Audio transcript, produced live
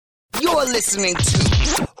You're listening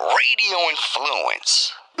to Radio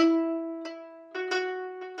Influence.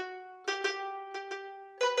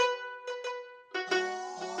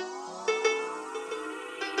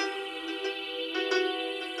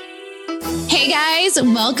 Hey guys,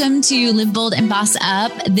 welcome to Live Bold and Boss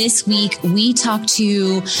Up. This week, we talk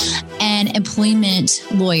to an employment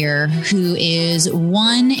lawyer who is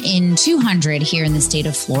 1 in 200 here in the state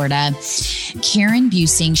of Florida, Karen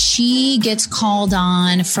Buesing. She gets called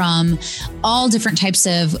on from all different types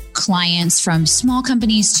of clients, from small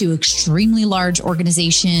companies to extremely large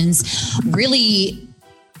organizations, really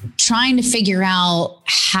trying to figure out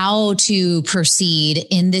how to proceed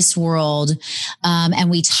in this world. And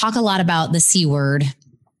we talk a lot about the C word.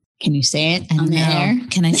 Can you say it on the air?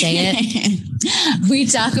 Can I say it? We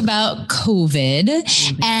talk about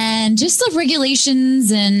COVID and just the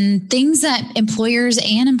regulations and things that employers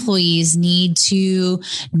and employees need to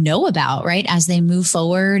know about, right? As they move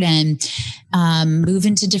forward and move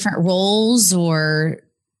into different roles or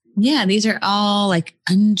yeah, these are all like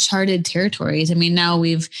uncharted territories. I mean, now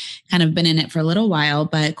we've kind of been in it for a little while,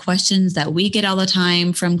 but questions that we get all the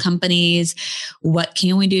time from companies, what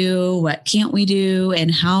can we do? What can't we do?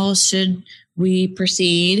 And how should we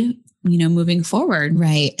proceed, moving forward?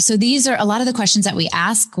 Right. So these are a lot of the questions that we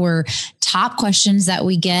ask were top questions that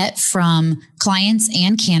we get from clients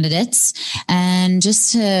and candidates. And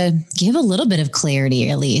just to give a little bit of clarity,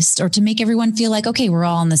 at least, or to make everyone feel like, okay, we're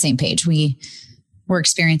all on the same page. We're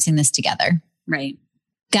experiencing this together. Right.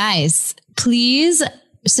 Guys, please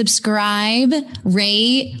subscribe,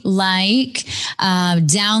 rate, download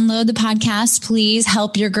the podcast. Please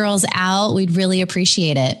help your girls out. We'd really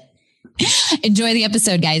appreciate it. Enjoy the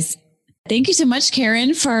episode, guys. Thank you so much,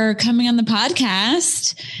 Karen, for coming on the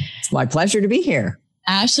podcast. It's my pleasure to be here.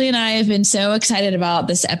 Ashley and I have been so excited about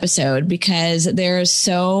this episode because there's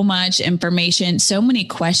so much information, so many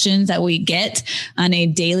questions that we get on a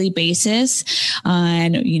daily basis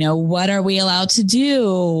on, what are we allowed to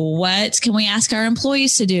do? What can we ask our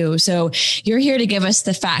employees to do? So you're here to give us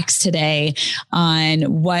the facts today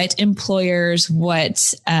on what employers,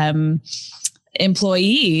 what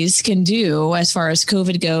employees can do as far as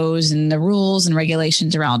COVID goes and the rules and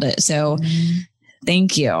regulations around it. So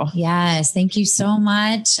thank you. Yes. Thank you so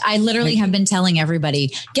much. I literally have been telling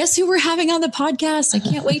everybody, guess who we're having on the podcast? I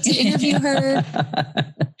can't wait to interview her.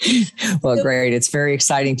 Well, great. It's very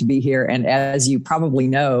exciting to be here. And as you probably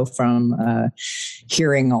know from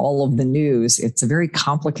hearing all of the news, it's a very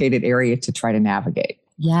complicated area to try to navigate.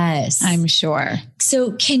 Yes, I'm sure.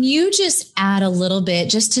 So can you just add a little bit,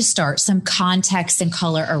 just to start, some context and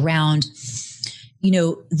color around,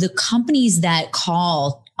 the companies that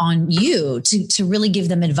call on you to really give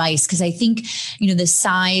them advice? Because I think, the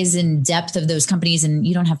size and depth of those companies, and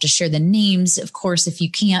you don't have to share the names, of course, if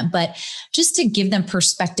you can't, but just to give them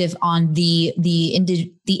perspective on the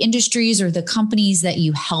industries or the companies that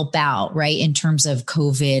you help out, right, in terms of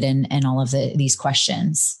COVID and all of these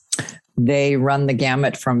questions. They run the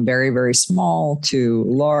gamut from very, very small to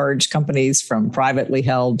large companies, from privately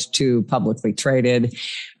held to publicly traded,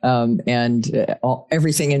 and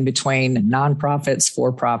everything in between, nonprofits,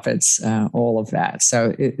 for-profits, all of that.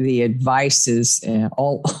 So the advice is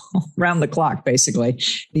all around the clock, basically,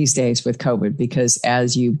 these days with COVID, because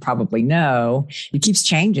as you probably know, it keeps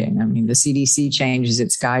changing. I mean, the CDC changes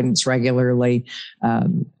its guidance regularly.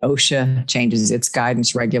 OSHA changes its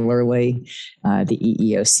guidance regularly. The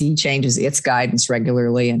EEOC changes its guidance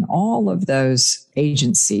regularly. And all of those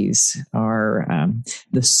agencies are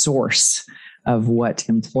the source of what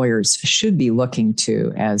employers should be looking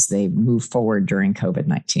to as they move forward during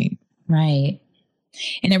COVID-19. Right.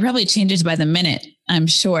 And it probably changes by the minute, I'm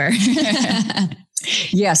sure.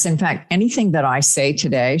 Yes. In fact, anything that I say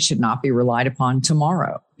today should not be relied upon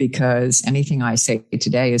tomorrow, because anything I say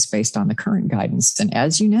today is based on the current guidance. And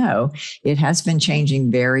as you know, it has been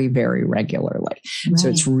changing very, very regularly. Right. So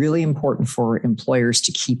it's really important for employers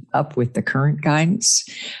to keep up with the current guidance.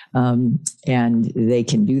 And they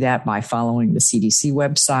can do that by following the CDC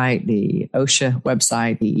website, the OSHA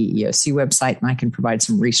website, the EEOC website, and I can provide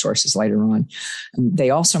some resources later on. They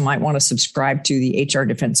also might want to subscribe to the HR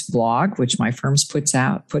Defense blog, which my firm puts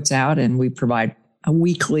out, and we provide a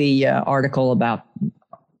weekly article about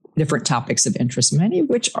different topics of interest, many of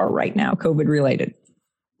which are right now COVID related.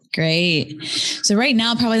 Great. So right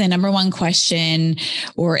now, probably the number one question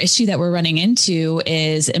or issue that we're running into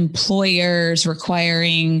is employers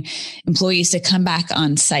requiring employees to come back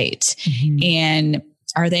on site. Mm-hmm. And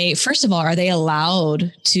are they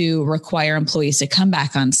allowed to require employees to come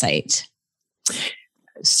back on site?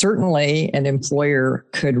 Certainly, an employer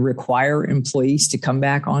could require employees to come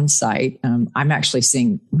back on site. I'm actually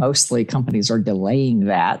seeing mostly companies are delaying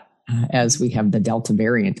that as we have the Delta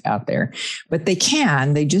variant out there. But they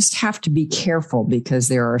just have to be careful because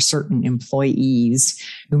there are certain employees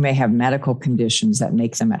who may have medical conditions that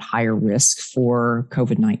make them at higher risk for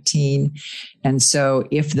COVID-19. And so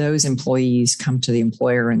if those employees come to the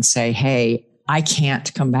employer and say, hey, I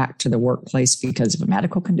can't come back to the workplace because of a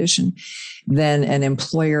medical condition, then an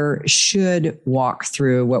employer should walk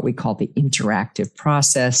through what we call the interactive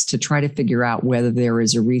process to try to figure out whether there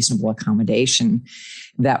is a reasonable accommodation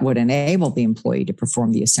that would enable the employee to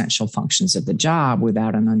perform the essential functions of the job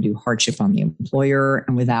without an undue hardship on the employer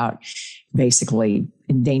and without basically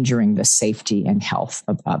endangering the safety and health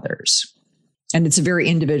of others. And it's a very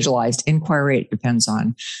individualized inquiry. It depends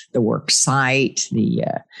on the work site, the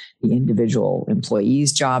individual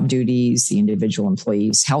employee's job duties, the individual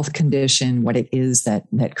employee's health condition, what it is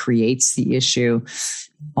that creates the issue,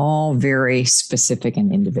 all very specific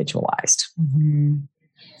and individualized. Mm-hmm.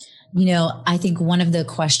 You know, I think one of the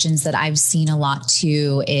questions that I've seen a lot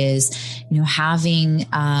too is, you know, having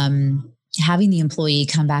the employee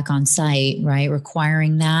come back on site, right?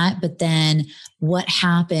 Requiring that. But then what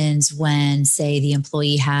happens when, say, the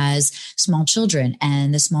employee has small children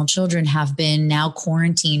and the small children have been now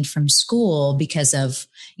quarantined from school because of,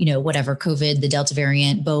 you know, whatever, COVID, the Delta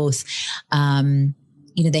variant, both,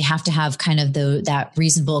 you know, they have to have kind of that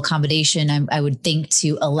reasonable accommodation, I would think,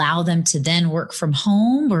 to allow them to then work from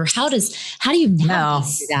home? Or how do you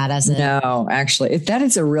navigate that No, actually, that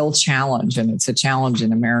is a real challenge. And it's a challenge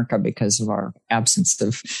in America because of our absence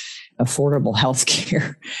of affordable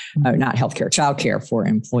healthcare, not healthcare, childcare for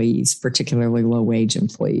employees, particularly low wage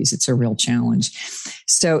employees. It's a real challenge.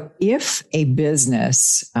 So if a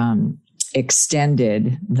business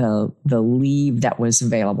extended the leave that was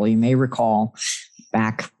available, you may recall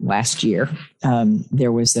back last year,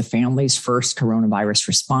 there was the Families First Coronavirus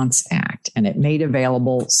Response Act, and it made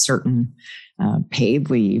available certain paid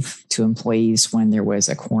leave to employees when there was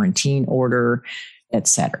a quarantine order, et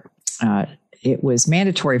cetera. It was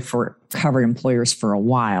mandatory for covered employers for a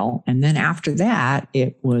while. And then after that,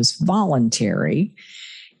 it was voluntary.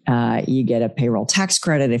 You get a payroll tax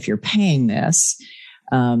credit if you're paying this.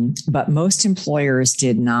 But most employers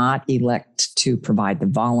did not elect to provide the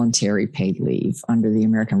voluntary paid leave. Under the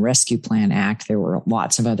American Rescue Plan Act, there were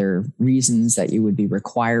lots of other reasons that you would be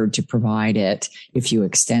required to provide it if you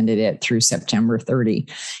extended it through September 30.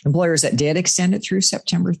 Employers that did extend it through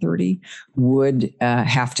September 30 would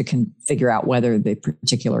have to figure out whether the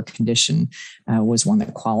particular condition was one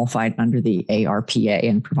that qualified under the ARPA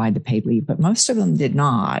and provide the paid leave, but most of them did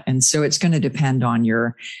not. And so it's going to depend on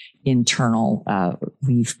your internal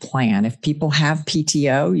leave plan. If people have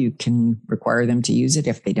PTO, you can require them to use it.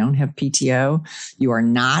 If they don't have PTO, you are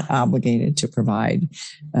not obligated to provide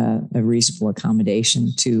a reasonable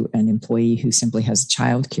accommodation to an employee who simply has a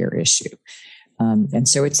childcare issue. And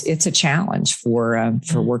so it's a challenge for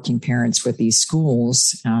working parents with these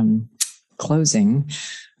schools closing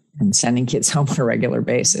and sending kids home on a regular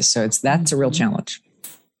basis. So that's a real challenge.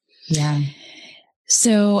 Yeah.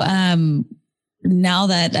 So, now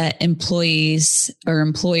that employees or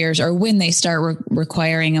employers, or when they start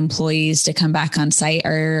requiring employees to come back on site,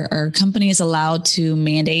 are companies allowed to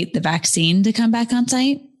mandate the vaccine to come back on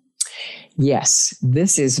site? Yes,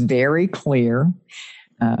 this is very clear.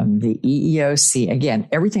 The EEOC, again,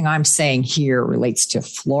 everything I'm saying here relates to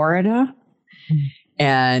Florida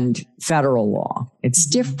and federal law. It's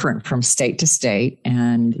different from state to state,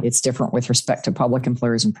 and it's different with respect to public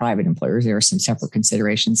employers and private employers. There are some separate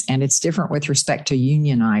considerations, and it's different with respect to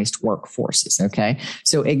unionized workforces. Okay.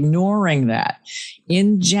 So ignoring that,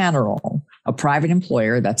 in general, a private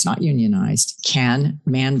employer that's not unionized can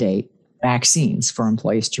mandate vaccines for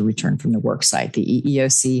employees to return from the work site. The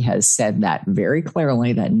EEOC has said that very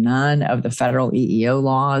clearly, that none of the federal EEO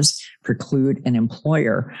laws preclude an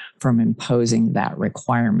employer from imposing that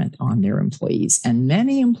requirement on their employees. And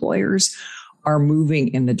many employers are moving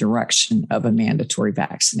in the direction of a mandatory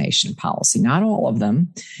vaccination policy. Not all of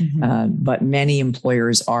them, but many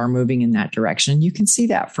employers are moving in that direction. You can see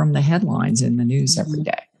that from the headlines in the news every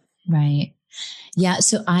day. Right. Yeah.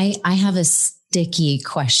 So I have a sticky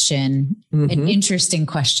question, an interesting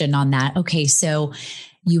question on that. Okay. So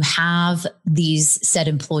you have these said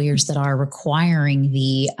employers that are requiring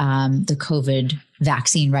the COVID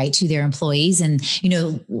vaccine, right, to their employees. And, you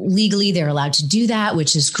know, legally they're allowed to do that,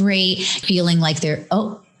 which is great. Feeling like they're,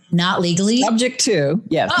 not legally. Subject to,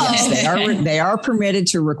 yes, they are permitted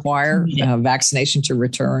to require vaccination to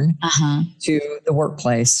return to the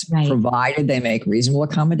workplace, provided they make reasonable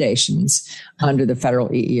accommodations under the federal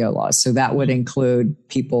EEO laws. So that would include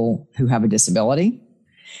people who have a disability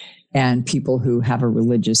and people who have a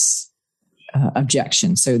religious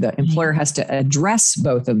objection. So the employer has to address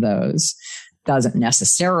both of those. Doesn't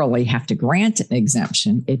necessarily have to grant an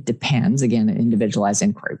exemption. It depends, again, an individualized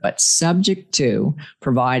inquiry, but subject to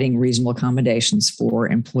providing reasonable accommodations for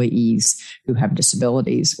employees who have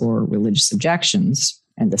disabilities or religious objections.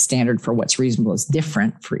 And the standard for what's reasonable is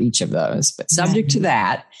different for each of those. But subject to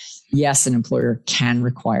that, yes, an employer can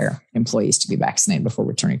require employees to be vaccinated before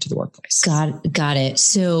returning to the workplace. Got it.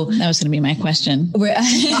 So that was going to be my question.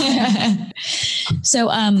 So,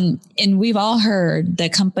 and we've all heard the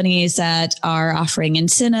companies that are offering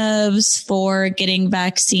incentives for getting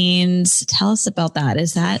vaccines. Tell us about that.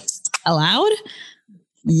 Is that allowed?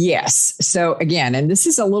 Yes. So again, and this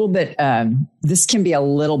is a little bit, this can be a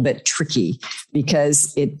little bit tricky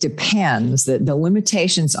because it depends. The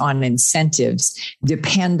limitations on incentives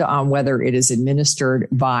depend on whether it is administered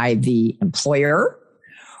by the employer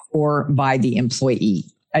or by the employee.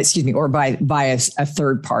 Or by a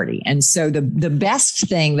third party. And so the best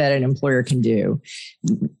thing that an employer can do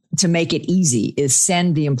to make it easy is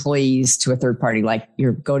send the employees to a third party, like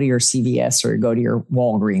go to your CVS or go to your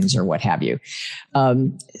Walgreens or what have you.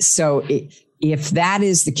 So if that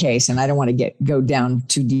is the case, and I don't want to go down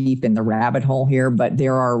too deep in the rabbit hole here, but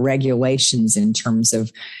there are regulations in terms of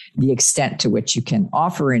the extent to which you can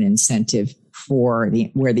offer an incentive for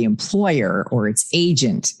where the employer or its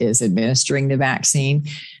agent is administering the vaccine.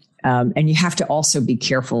 And you have to also be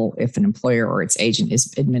careful if an employer or its agent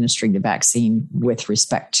is administering the vaccine with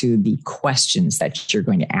respect to the questions that you're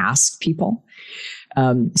going to ask people.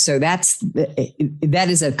 So that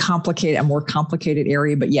is a more complicated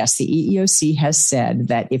area. But yes, the EEOC has said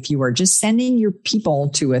that if you are just sending your people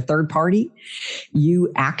to a third party, you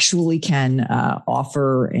actually can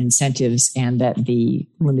offer incentives, and that the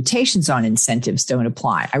limitations on incentives don't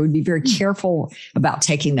apply. I would be very careful about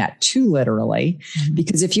taking that too literally,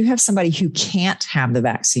 because if you have somebody who can't have the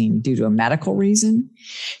vaccine due to a medical reason,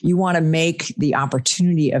 you want to make the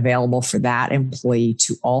opportunity available for that employee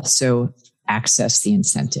to also access the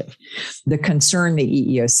incentive. The concern the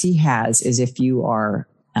EEOC has is if you are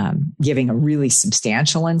giving a really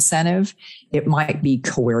substantial incentive, it might be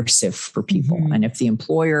coercive for people. Mm-hmm. And if the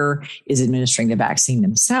employer is administering the vaccine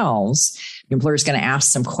themselves, the employer is going to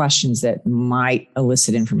ask some questions that might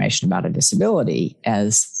elicit information about a disability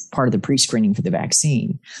as part of the pre-screening for the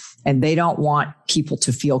vaccine. And they don't want people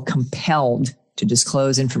to feel compelled to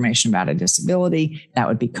disclose information about a disability. That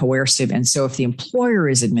would be coercive. And so if the employer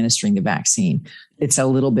is administering the vaccine, it's a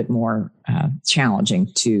little bit more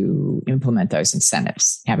challenging to implement those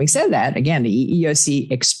incentives. Having said that, again, the EEOC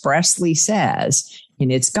expressly says in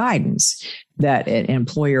its guidance that an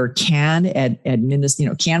employer can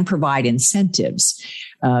can provide incentives.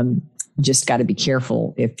 Just got to be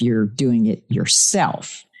careful if you're doing it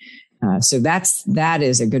yourself. So that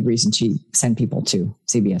is a good reason to send people to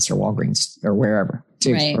CVS or Walgreens or wherever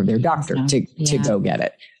or their doctor to go get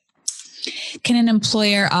it. Can an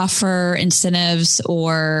employer offer incentives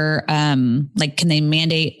or can they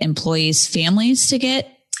mandate employees' families to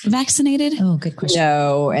get vaccinated? Oh, good question.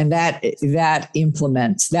 No, and that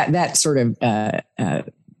implements that sort of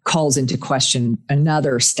calls into question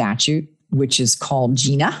another statute, which is called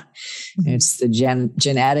GINA. Mm-hmm. It's the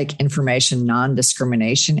Genetic Information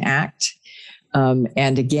Non-Discrimination Act.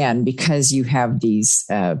 And again, because you have these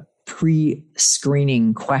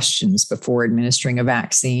pre-screening questions before administering a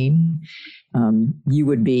vaccine, you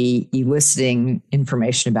would be eliciting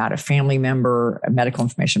information about a family member, medical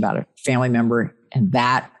information about a family member, and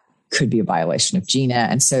that could be a violation of GINA.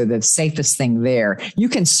 And so the safest thing there, you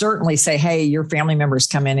can certainly say, hey, your family members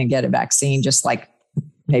come in and get a vaccine, just like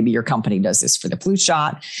maybe your company does this for the flu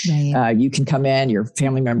shot. Right. You can come in, your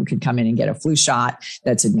family member could come in and get a flu shot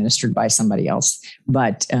that's administered by somebody else.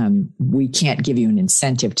 But we can't give you an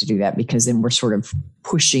incentive to do that, because then we're sort of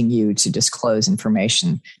pushing you to disclose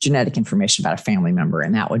information, genetic information about a family member.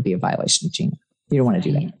 And that would be a violation of GINA. You don't want to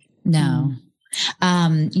do that. No.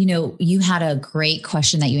 You had a great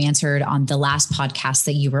question that you answered on the last podcast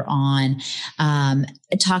that you were on,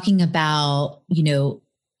 talking about,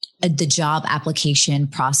 the job application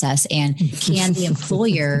process, and can the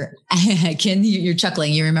employer, you're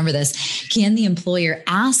chuckling, you remember this, can the employer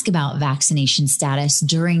ask about vaccination status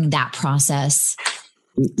during that process?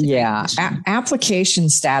 Yeah. Application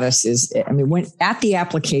status is, when at the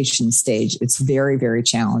application stage, it's very, very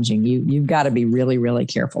challenging. You've got to be really, really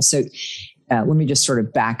careful. So let me just sort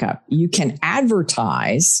of back up. You can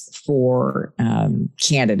advertise for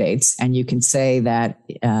candidates, and you can say that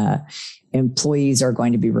employees are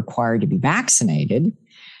going to be required to be vaccinated.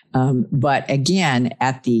 But again,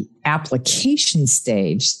 at the application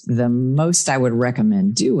stage, the most I would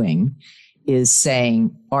recommend doing is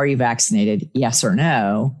saying, are you vaccinated? Yes or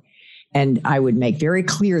no. And I would make very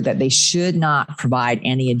clear that they should not provide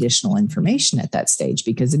any additional information at that stage,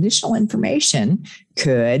 because additional information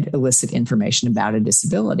could elicit information about a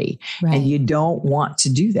disability. Right. And you don't want to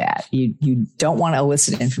do that. You don't want to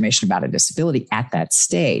elicit information about a disability at that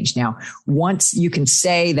stage. Now, once you can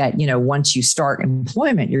say that, once you start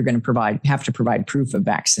employment, you're going to have to provide proof of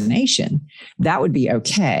vaccination. That would be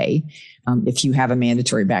okay. If you have a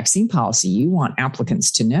mandatory vaccine policy, you want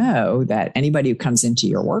applicants to know that anybody who comes into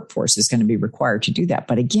your workforce is going to be required to do that.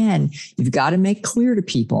 But again, you've got to make clear to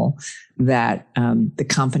people that the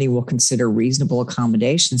company will consider reasonable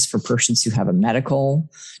accommodations for persons who have a medical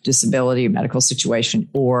disability, a medical situation,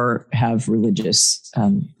 or have religious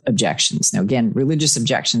objections. Now, again, religious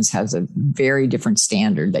objections has a very different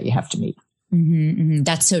standard that you have to meet. Mm-hmm, mm-hmm.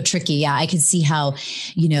 That's so tricky. Yeah, I could see how,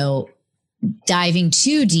 diving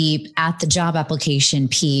too deep at the job application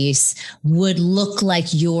piece would look like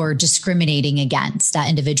you're discriminating against that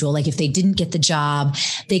individual. Like if they didn't get the job,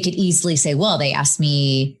 they could easily say, well, they asked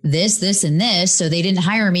me this, this, and this, so they didn't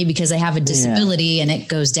hire me because I have a disability, and it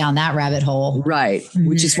goes down that rabbit hole. Right. Mm-hmm.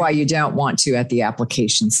 Which is why you don't want to, at the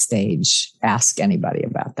application stage, ask anybody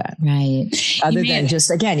about that. Right. Other than just,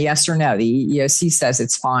 again, yes or no. The EEOC says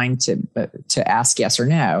it's fine to ask yes or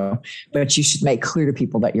no, but you should make clear to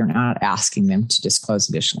people that you're not asking them to disclose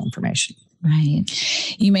additional information. Right.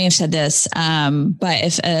 You may have said this, but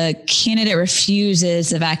if a candidate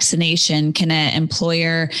refuses the vaccination, can an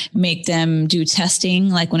employer make them do testing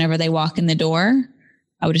like whenever they walk in the door?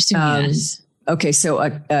 I would assume yes. Okay. So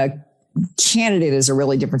a candidate is a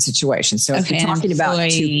really different situation. So if you're talking about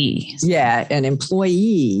an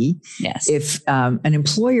employee, yes. If an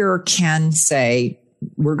employer can say,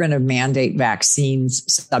 we're going to mandate vaccines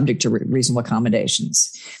subject to reasonable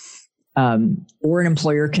accommodations. Or an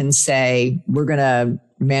employer can say, we're going to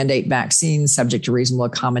mandate vaccines subject to reasonable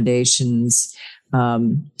accommodations,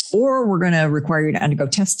 or we're going to require you to undergo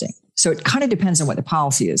testing. So it kind of depends on what the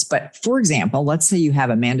policy is. But for example, let's say you have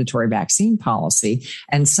a mandatory vaccine policy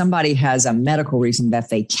and somebody has a medical reason that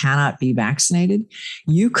they cannot be vaccinated.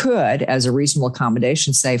 You could, as a reasonable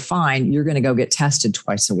accommodation, say, fine, you're going to go get tested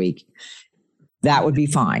twice a week. That would be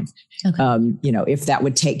fine. Okay. If that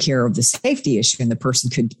would take care of the safety issue and the person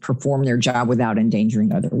could perform their job without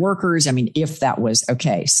endangering other workers. I mean, if that was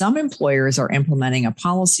okay. Some employers are implementing a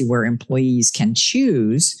policy where employees can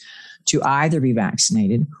choose to either be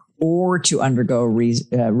vaccinated or to undergo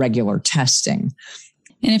regular testing.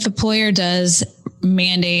 And if employer does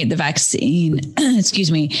mandate the vaccine,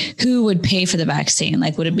 who would pay for the vaccine?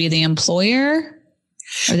 Like, would it be the employer?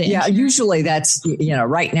 Usually that's,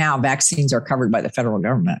 right now vaccines are covered by the federal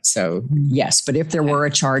government. So yes, but if there were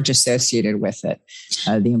a charge associated with it,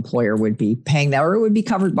 the employer would be paying that, or it would be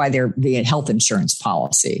covered by the health insurance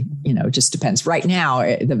policy. It just depends. Right now,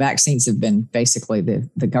 the vaccines have been basically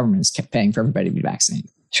the government is paying for everybody to be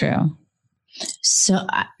vaccinated. True. So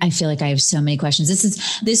I feel like I have so many questions.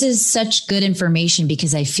 This is such good information,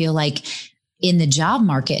 because I feel like in the job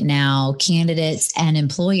market now, candidates and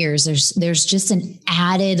employers, there's just an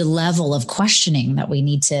added level of questioning that we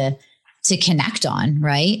need to connect on,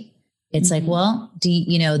 right? It's like, well,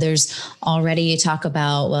 there's already a talk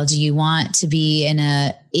about, well, do you want to be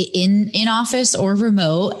in office or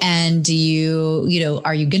remote? And do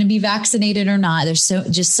are you going to be vaccinated or not? There's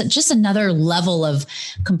just another level of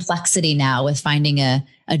complexity now with finding a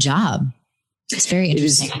job. It's very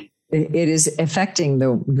interesting. It is affecting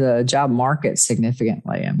the job market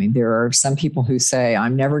significantly. I mean, there are some people who say,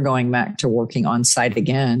 I'm never going back to working on site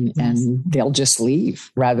again, and they'll just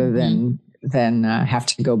leave rather than have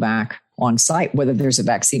to go back on site, whether there's a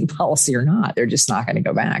vaccine policy or not. They're just not going to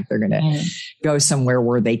go back. They're going to go somewhere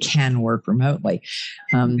where they can work remotely.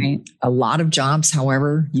 A lot of jobs,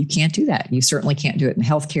 however, you can't do that. You certainly can't do it in the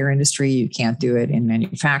healthcare industry. You can't do it in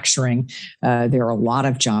manufacturing. There are a lot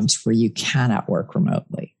of jobs where you cannot work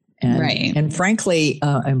remotely. And frankly,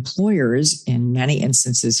 employers in many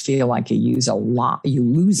instances feel like you lose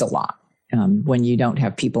a lot when you don't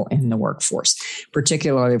have people in the workforce,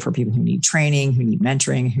 particularly for people who need training, who need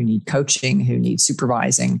mentoring, who need coaching, who need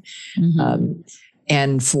supervising.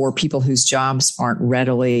 And for people whose jobs aren't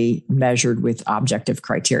readily measured with objective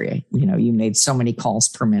criteria. You made so many calls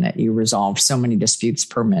per minute, you resolved so many disputes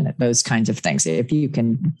per minute, those kinds of things. If you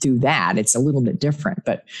can do that, it's a little bit different.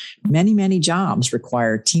 But many, many jobs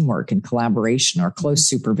require teamwork and collaboration or close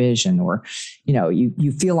supervision, or,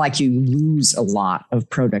 you feel like you lose a lot of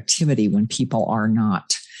productivity when people are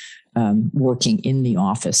not working in the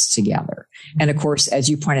office together. And of course, as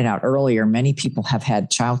you pointed out earlier, many people have had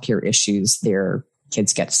childcare issues. Their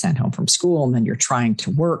kids get sent home from school, and then you're trying to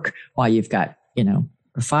work while you've got,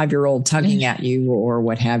 a 5-year-old tugging at you or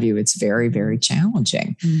what have you. It's very, very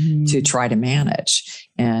challenging to try to manage.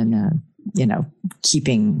 And,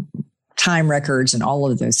 keeping time records and all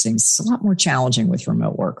of those things. It's a lot more challenging with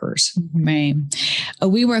remote workers. Right.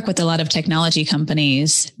 We work with a lot of technology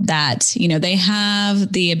companies that, they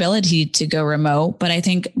have the ability to go remote, but I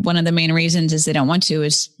think one of the main reasons is they don't want to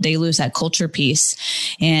is they lose that culture piece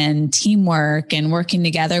and teamwork and working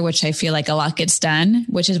together, which I feel like a lot gets done,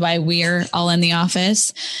 which is why we're all in the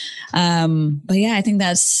office. But yeah, I think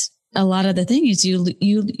that's a lot of the thing is you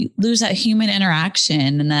lose that human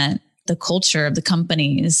interaction and that the culture of the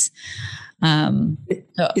companies.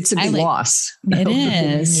 It's a big loss. It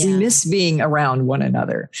is. We miss being around one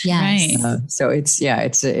another. Yes. Right. So it's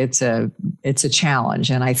a challenge.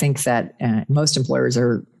 And I think that most employers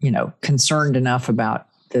are, concerned enough about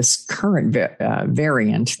this current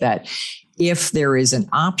variant that if there is an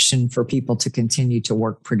option for people to continue to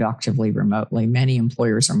work productively remotely, many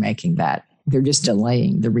employers are making that. They're just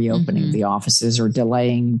delaying the reopening of the offices or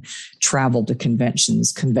delaying travel to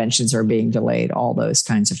conventions. Conventions are being delayed. All those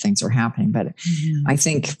kinds of things are happening. But I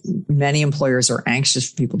think many employers are anxious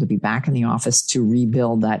for people to be back in the office to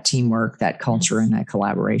rebuild that teamwork, that culture, and that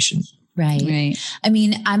collaboration. Right. I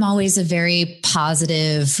mean, I'm always a very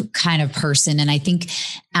positive kind of person. And I think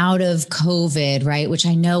out of COVID, right, which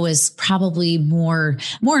I know is probably more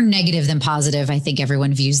negative than positive. I think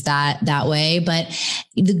everyone views that way. But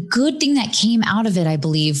the good thing that came out of it, I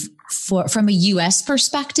believe, from a US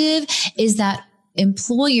perspective, is that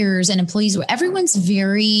employers and employees, everyone's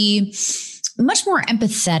very much more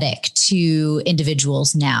empathetic to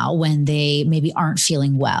individuals now when they maybe aren't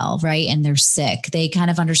feeling well, right? And they're sick. They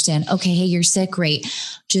kind of understand, okay, hey, you're sick, great.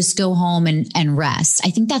 Just go home and rest. I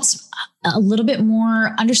think that's a little bit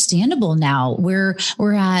more understandable now.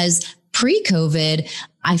 Whereas pre-COVID,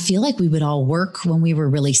 I feel like we would all work when we were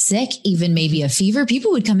really sick, even maybe a fever.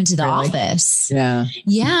 People would come into the office. Yeah.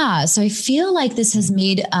 Yeah. So I feel like this has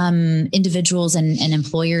made individuals and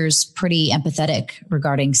employers pretty empathetic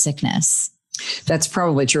regarding sickness. That's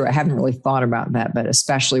probably true. I haven't really thought about that, but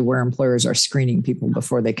especially where employers are screening people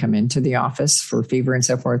before they come into the office for fever and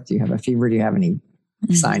so forth. Do you have a fever? Do you have any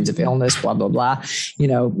signs of illness? Blah, blah, blah.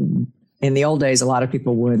 In the old days, a lot of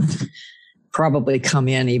people would probably come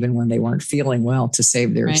in even when they weren't feeling well to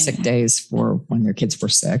save their sick days for when their kids were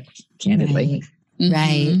sick, candidly.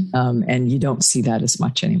 Right. And you don't see that as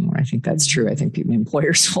much anymore. I think that's true. I think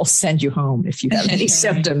employers will send you home if you have any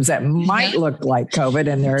symptoms that might look like COVID.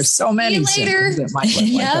 And there are so many symptoms that might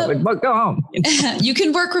look like COVID, but go home. You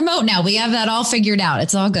can work remote now. We have that all figured out.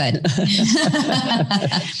 It's all good.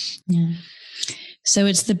 So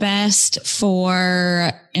it's the best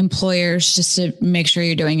for employers just to make sure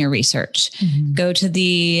you're doing your research. Go to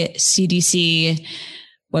the CDC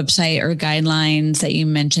website or guidelines that you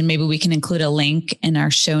mentioned. Maybe we can include a link in our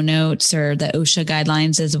show notes or the OSHA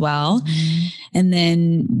guidelines as well. And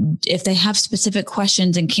then if they have specific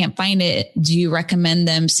questions and can't find it, do you recommend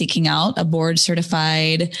them seeking out a board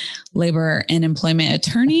certified labor and employment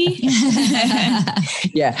attorney?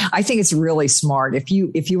 Yeah, I think it's really smart. If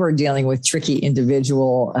you are dealing with tricky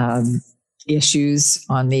individual issues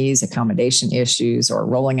on these accommodation issues or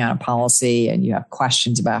rolling out a policy and you have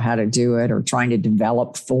questions about how to do it or trying to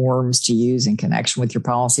develop forms to use in connection with your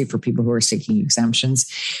policy for people who are seeking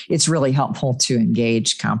exemptions, it's really helpful to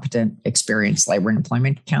engage competent, experienced labor and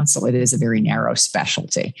employment counsel. It is a very narrow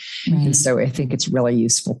specialty. And so I think it's really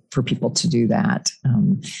useful for people to do that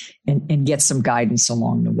and get some guidance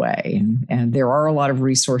along the way. And there are a lot of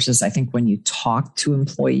resources. I think when you talk to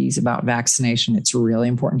employees about vaccination, it's really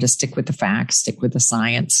important to stick with the facts, stick with the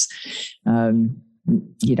science.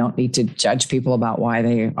 You don't need to judge people about why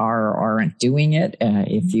they are or aren't doing it.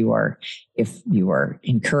 If you are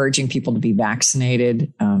encouraging people to be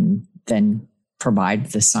vaccinated, then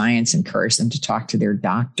provide the science, encourage them to talk to their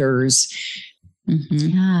doctors.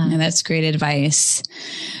 And that's great advice.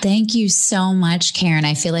 Thank you so much, Karen.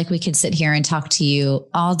 I feel like we could sit here and talk to you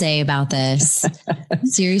all day about this.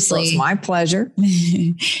 Seriously. Well, it's my pleasure.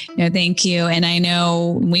 No, thank you. And I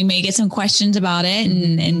know we may get some questions about it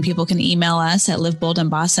and people can email us at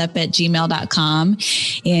liveboldandbossup@gmail.com.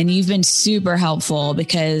 And you've been super helpful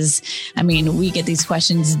because, we get these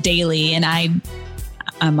questions daily and I'm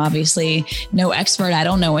obviously no expert. I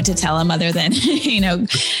don't know what to tell them other than,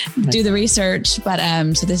 do the research. But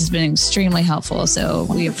so this has been extremely helpful. So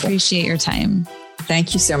we appreciate your time.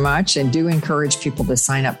 Thank you so much. And do encourage people to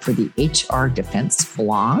sign up for the HR Defense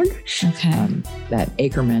blog that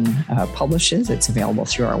Akerman publishes. It's available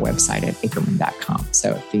through our website at akerman.com.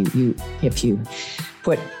 So if you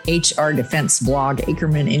put HR Defense blog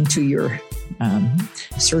Akerman into your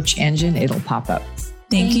search engine, it'll pop up.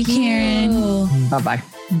 Thank you, Karen. Bye-bye.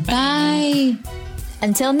 Bye.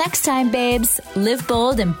 Until next time, babes, live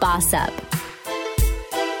bold and boss up.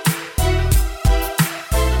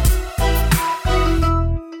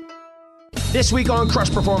 This week on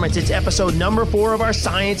Crush Performance, it's episode number 4 of our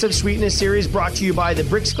Science of Sweetness series, brought to you by the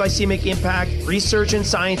Brix Glycemic Impact Research and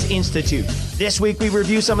Science Institute. This week, we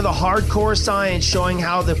review some of the hardcore science showing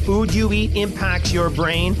how the food you eat impacts your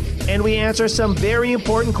brain, and we answer some very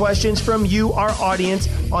important questions from you, our audience,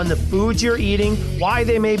 on the foods you're eating, why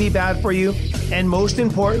they may be bad for you, and most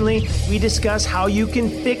importantly, we discuss how you can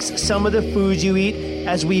fix some of the foods you eat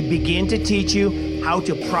as we begin to teach you how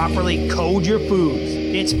to properly code your foods.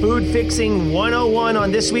 It's Food Fixing 101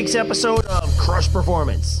 on this week's episode of Crush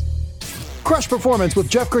Performance. Crush Performance with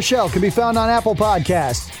Jeff Krishel can be found on Apple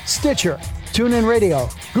Podcasts, Stitcher, TuneIn Radio,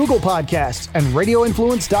 Google Podcasts, and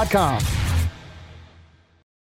RadioInfluence.com.